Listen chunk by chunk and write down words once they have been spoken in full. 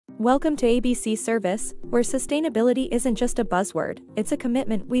Welcome to ABC Service, where sustainability isn't just a buzzword, it's a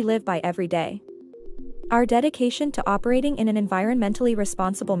commitment we live by every day. Our dedication to operating in an environmentally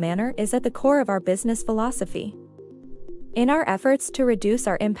responsible manner is at the core of our business philosophy. In our efforts to reduce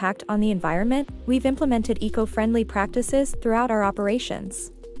our impact on the environment, we've implemented eco-friendly practices throughout our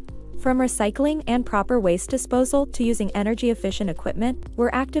operations. From recycling and proper waste disposal to using energy-efficient equipment, we're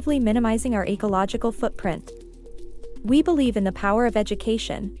actively minimizing our ecological footprint. We believe in the power of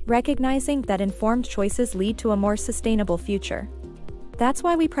education, recognizing that informed choices lead to a more sustainable future. That's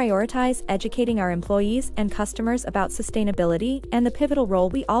why we prioritize educating our employees and customers about sustainability and the pivotal role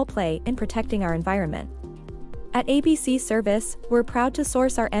we all play in protecting our environment. At ABC Service, we're proud to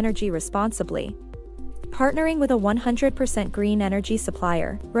source our energy responsibly. Partnering with a 100% green energy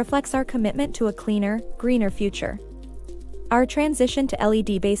supplier reflects our commitment to a cleaner, greener future. Our transition to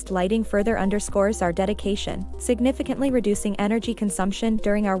LED-based lighting further underscores our dedication, significantly reducing energy consumption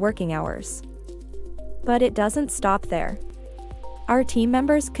during our working hours. But it doesn't stop there. Our team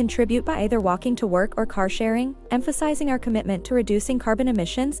members contribute by either walking to work or car sharing, emphasizing our commitment to reducing carbon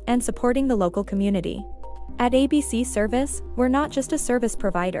emissions and supporting the local community. At ABC Service, we're not just a service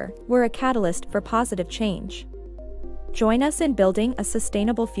provider, we're a catalyst for positive change. Join us in building a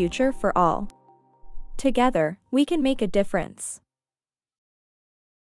sustainable future for all. Together, we can make a difference.